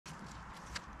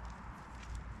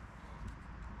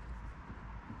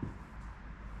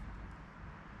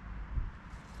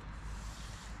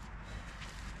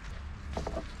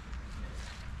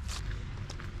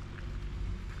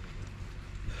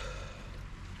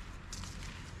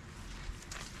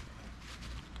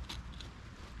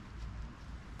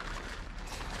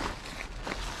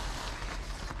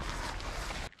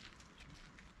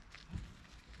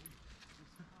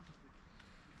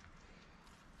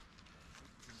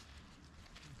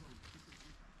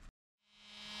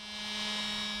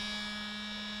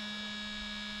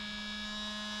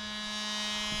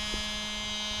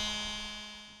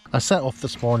I set off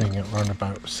this morning at around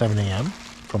about 7 AM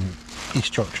from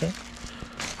East Yorkshire,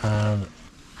 and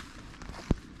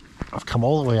I've come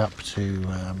all the way up to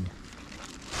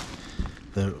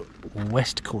the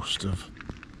west coast of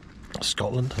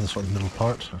Scotland, the sort of middle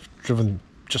part. I've driven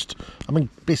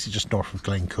basically just north of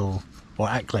Glencoe, or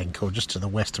at Glencoe, just to the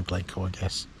west of Glencoe, I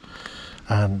guess.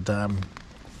 And I'm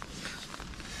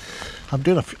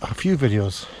doing a few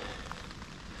videos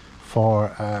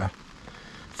for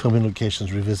Filming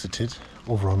Locations Revisited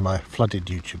over on my Flooded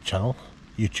YouTube channel,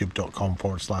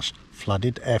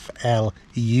 youtube.com/flooded,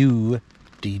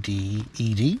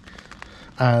 FLUDDED,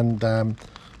 and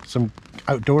some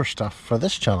outdoor stuff for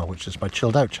this channel, which is my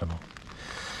chilled out channel.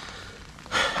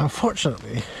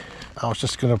 Unfortunately, I was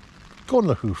just going to go on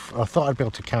the hoof. I thought I'd be able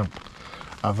to camp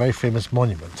at a very famous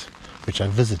monument which I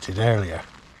visited earlier.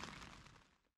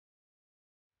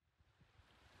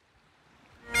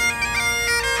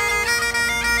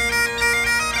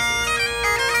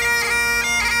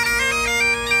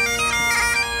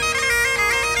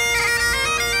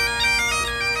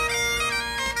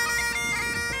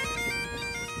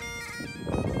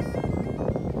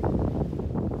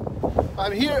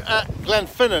 I'm here at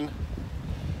Glenfinnan,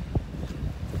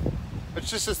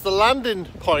 which is the landing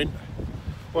point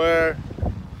where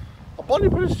a Bonnie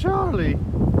Prince Charlie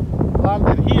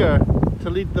landed here to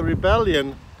lead the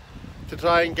rebellion to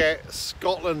try and get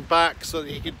Scotland back so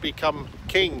that he could become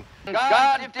king.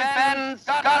 God defend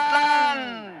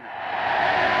Scotland!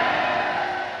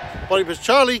 Bonnie Prince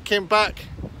Charlie came back,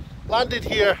 landed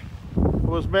here, and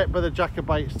was met by the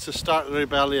Jacobites to start the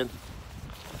rebellion.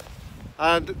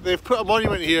 And they've put a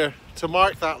monument here to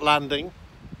mark that landing,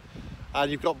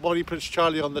 and you've got Bonnie Prince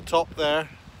Charlie on the top there,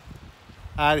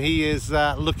 and he is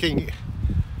looking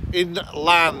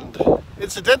inland.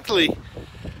 Incidentally,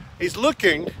 he's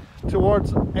looking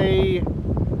towards a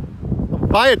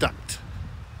viaduct.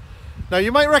 Now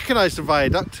you might recognise the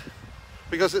viaduct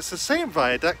because it's the same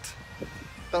viaduct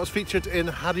that was featured in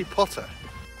Harry Potter.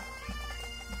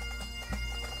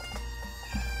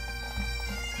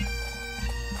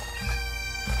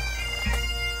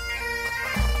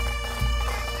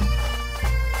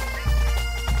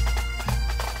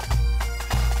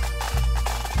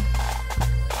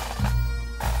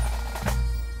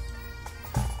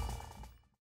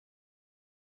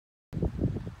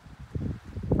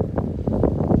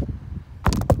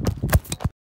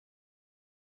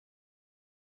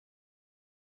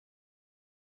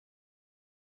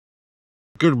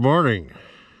 Good morning.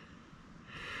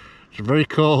 It's very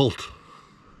cold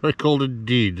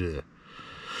indeed.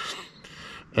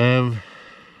 I've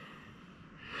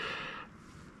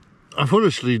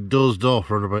honestly dozed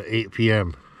off around about 8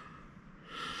 PM.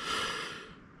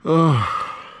 And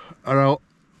I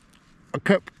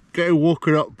kept getting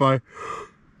woken up by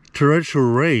torrential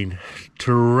rain,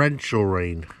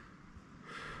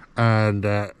 and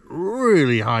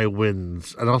really high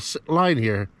winds, and I was lying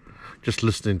here just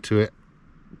listening to it,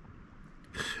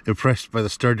 impressed by the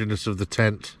sturdiness of the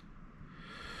tent.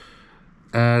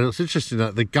 And it's interesting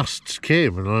that the gusts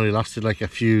came and only lasted like a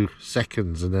few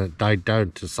seconds and then it died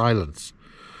down to silence.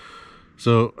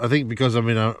 So I think because I'm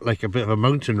in a bit of a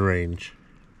mountain range,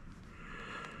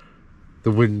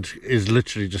 the wind is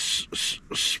literally just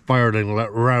spiraling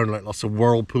around like lots of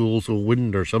whirlpools of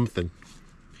wind or something.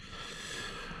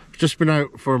 Just been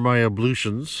out for my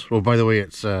ablutions. Well, by the way,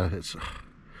 it's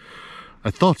I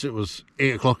thought it was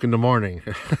 8 o'clock in the morning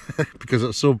because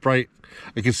it's so bright.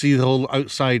 I can see the whole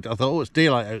outside. I thought, oh, it's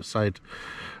daylight outside.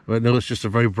 But no, it's just a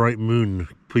very bright moon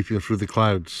peeping through the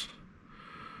clouds.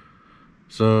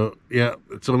 So, yeah,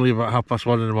 it's only about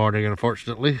 1:30 in the morning,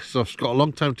 unfortunately. So I've got a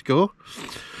long time to go.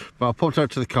 But I popped out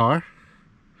to the car.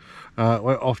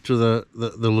 Went off to the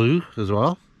loo as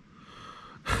well.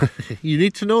 You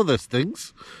need to know these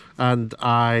things. And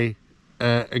I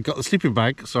got the sleeping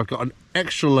bag, so I've got an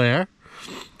extra layer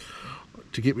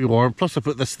to keep me warm. Plus I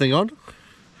put this thing on.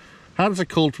 Hands are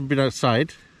cold from being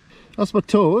outside. That's my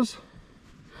toes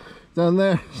down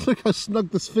there. Look how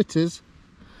snug this fit is.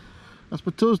 That's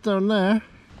my toes down there,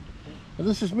 and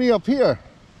this is me up here.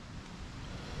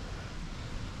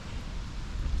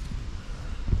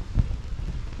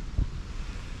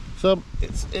 So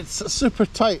it's a super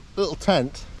tight little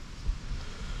tent.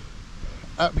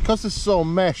 Because this is all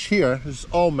mesh here, this is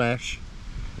all mesh,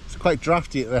 it's quite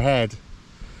drafty at the head,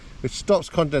 which stops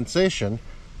condensation,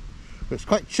 but it's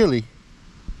quite chilly.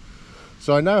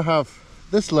 So I now have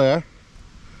this layer,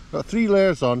 got 3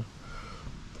 layers on,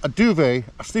 a duvet,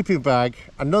 a sleeping bag,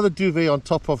 another duvet on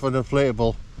top of an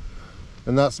inflatable,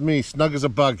 and that's me, snug as a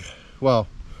bug. Well,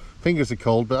 fingers are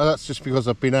cold, but that's just because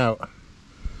I've been out.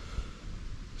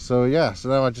 So yeah, so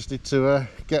now I just need to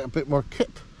get a bit more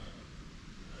kip.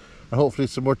 and hopefully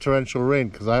some more torrential rain,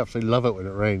 because I absolutely love it when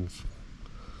it rains.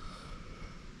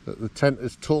 The tent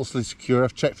is totally secure.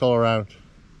 I've checked all around.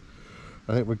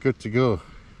 I think we're good to go.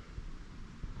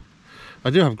 I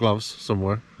do have gloves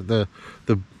somewhere. The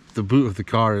boot of the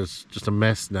car is just a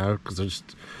mess now because I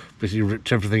just basically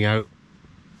ripped everything out.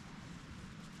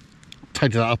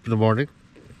 Tidied that up in the morning.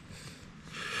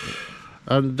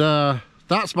 And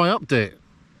that's my update.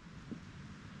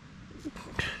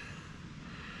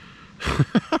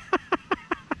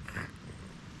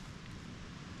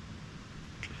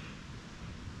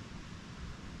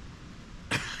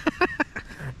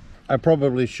 I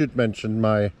probably should mention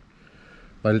my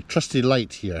trusty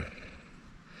light here,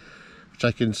 which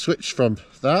I can switch from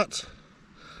that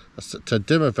to a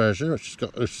dimmer version, which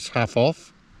is half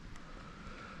off,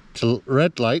 to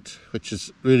red light, which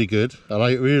is really good.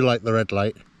 Really like the red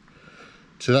light.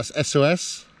 So that's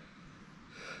SOS,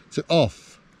 to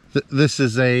off. This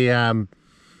is a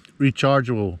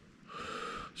rechargeable,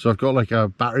 so I've got like a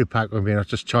battery pack with me and I've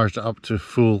just charged it up to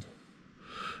full,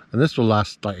 and this will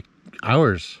last like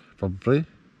hours, probably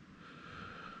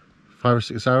 5 or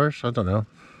 6 hours, I don't know.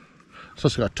 It's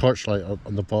also got a torchlight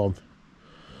on the bottom.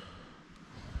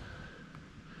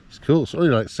 It's cool. It's only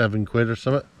like £7 or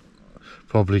something,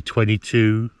 probably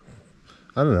 22,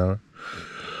 I don't know.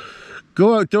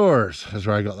 Go Outdoors is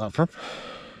where I got that from,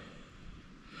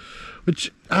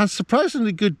 which has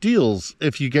surprisingly good deals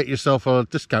if you get yourself a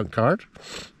discount card.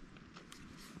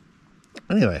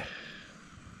 Anyway,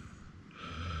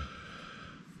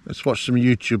 let's watch some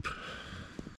YouTube.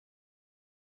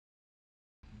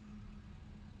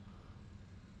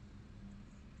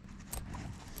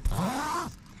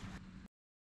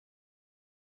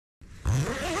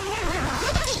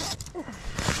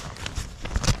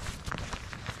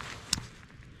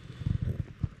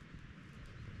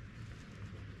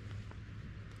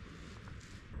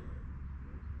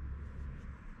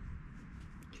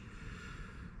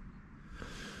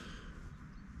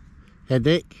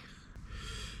 Headache,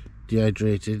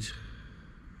 dehydrated,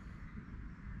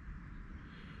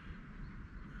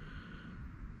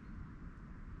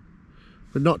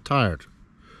 but not tired.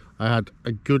 I had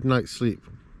a good night's sleep.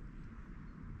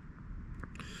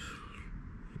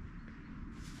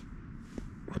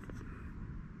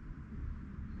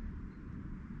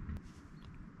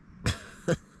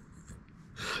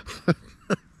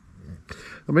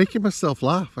 I'm making myself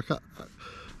laugh. I'm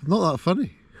not that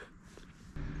funny.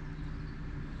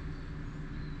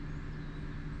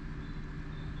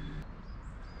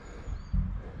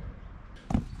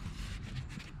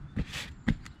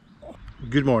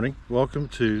 Good morning, welcome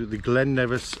to the Ben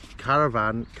Nevis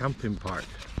Caravan Camping Park.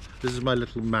 This is my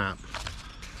little map.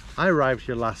 I arrived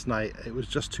here last night, it was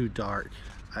just too dark.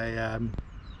 I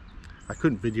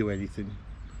couldn't video anything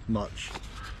much,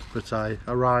 but I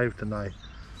arrived and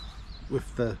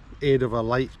with the aid of a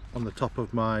light on the top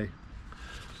of my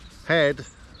head,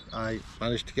 I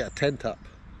managed to get a tent up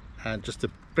and just the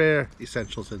bare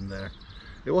essentials in there.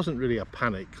 It wasn't really a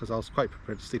panic because I was quite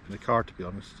prepared to sleep in the car, to be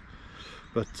honest,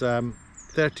 but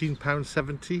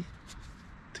 £13.70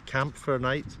 to camp for a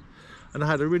night, and I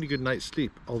had a really good night's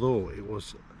sleep, although it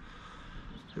was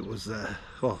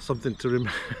well, something to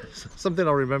remember. Something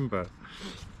I'll remember.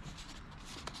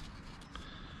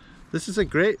 This is a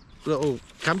great little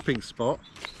camping spot.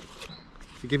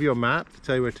 They give you a map to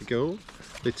tell you where to go.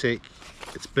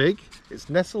 It's big, it's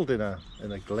nestled in a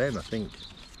glen, I think,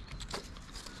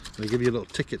 and they give you a little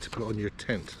ticket to put on your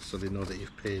tent so they know that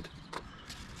you've paid.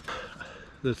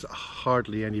 There's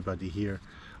hardly anybody here.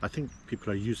 I think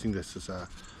people are using this as a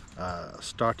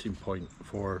starting point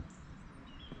for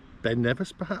Ben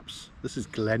Nevis, perhaps. This is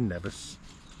Glen Nevis,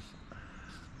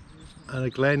 and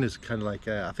a glen is kind of like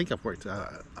I think I've worked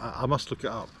I must look it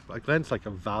up. A glen's like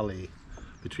a valley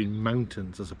between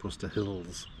mountains as opposed to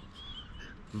hills.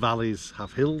 Valleys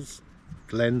have hills,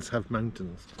 glens have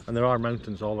mountains, and there are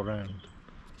mountains all around.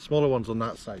 Smaller ones on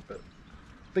that side, but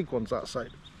big ones that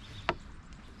side.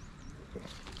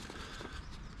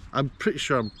 I'm pretty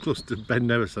sure I'm close to Ben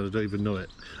Nevis and I don't even know it.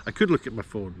 I could look at my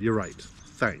phone, you're right,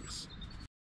 thanks.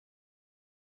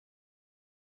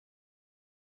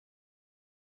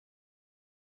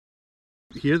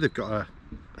 Here they've got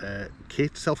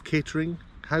self-catering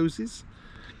houses,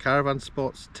 caravan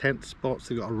spots, tent spots.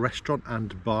 They've got a restaurant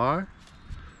and bar.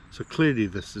 So clearly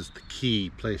this is the key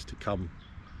place to come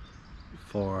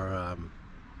for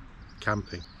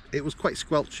camping. It was quite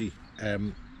squelchy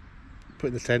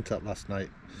putting the tent up last night.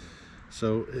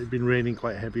 So it had been raining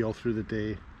quite heavy all through the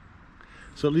day.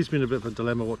 So it leaves me in a bit of a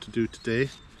dilemma what to do today.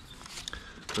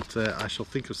 But I shall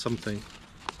think of something.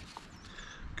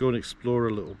 Go and explore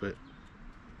a little bit.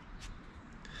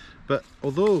 But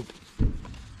although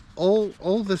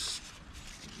all this,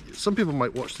 some people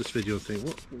might watch this video and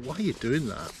think, why are you doing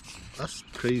that? That's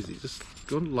crazy. Just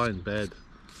go and lie in bed,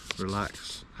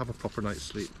 relax, have a proper night's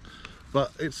sleep.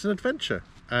 But it's an adventure,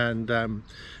 and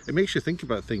it makes you think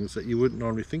about things that you wouldn't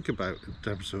normally think about in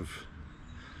terms of,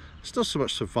 it's not so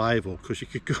much survival, because you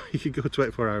could go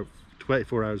 24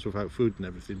 hours without food and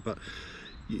everything, but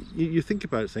you think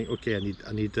about it, think, okay, I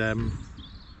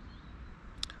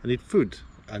need food,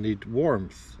 I need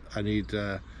warmth, I need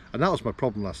and that was my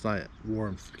problem last night,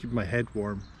 warmth, keeping my head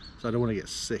warm, so I don't want to get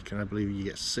sick, and I believe you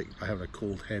get sick by having a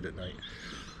cold head at night.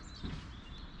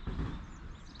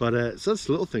 But so it's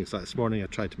little things like this morning I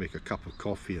tried to make a cup of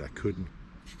coffee and I couldn't.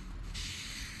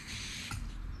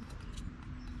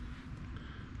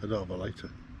 I don't have a lighter.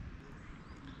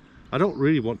 I don't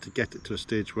really want to get it to a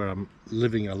stage where I'm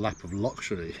living a lap of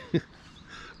luxury,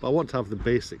 but I want to have the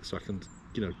basics so I can,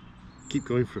 you know, keep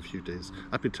going for a few days.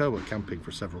 I've been terrible at camping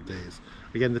for several days.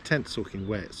 Again, the tent's soaking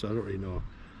wet, so I don't really know,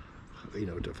 you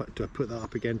know, do I put that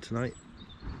up again tonight?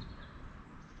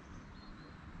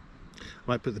 I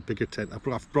might put the bigger tent.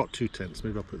 I've brought 2 tents,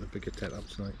 maybe I'll put the bigger tent up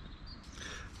tonight.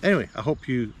 Anyway, I hope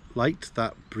you liked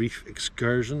that brief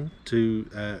excursion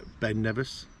to Ben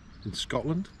Nevis in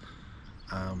Scotland.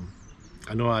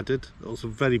 I know I did. It was a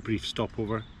very brief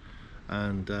stopover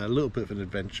and a little bit of an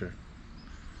adventure.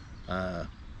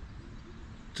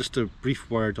 Just a brief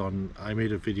word on, I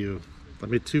made 2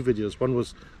 videos. One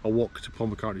was a walk to Paul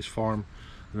McCartney's farm,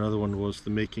 another one was the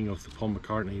making of the Paul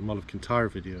McCartney Mull of Kintyre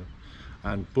video,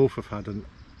 and both have had an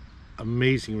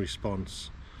amazing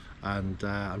response, and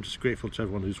I'm just grateful to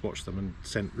everyone who's watched them and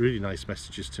sent really nice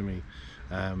messages to me.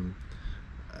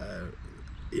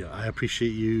 You know, I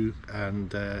appreciate you,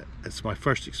 and it's my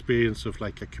first experience of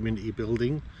like a community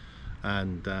building,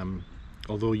 and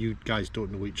although you guys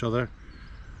don't know each other,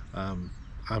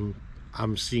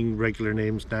 I'm seeing regular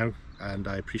names now, and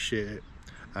I appreciate it.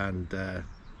 And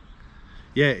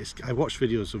yeah, I watch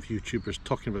videos of YouTubers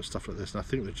talking about stuff like this, and I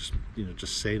think they're just, you know,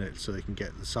 just saying it so they can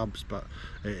get the subs, but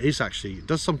it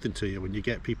does something to you when you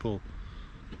get people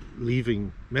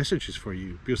leaving messages for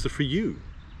you, because they're for you.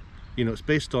 You know, it's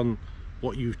based on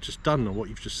what you've just done and what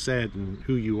you've just said and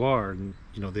who you are, and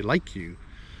you know, they like you,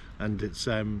 and it's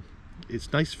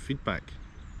nice feedback,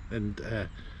 and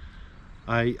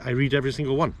I read every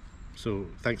single one, so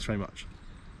thanks very much.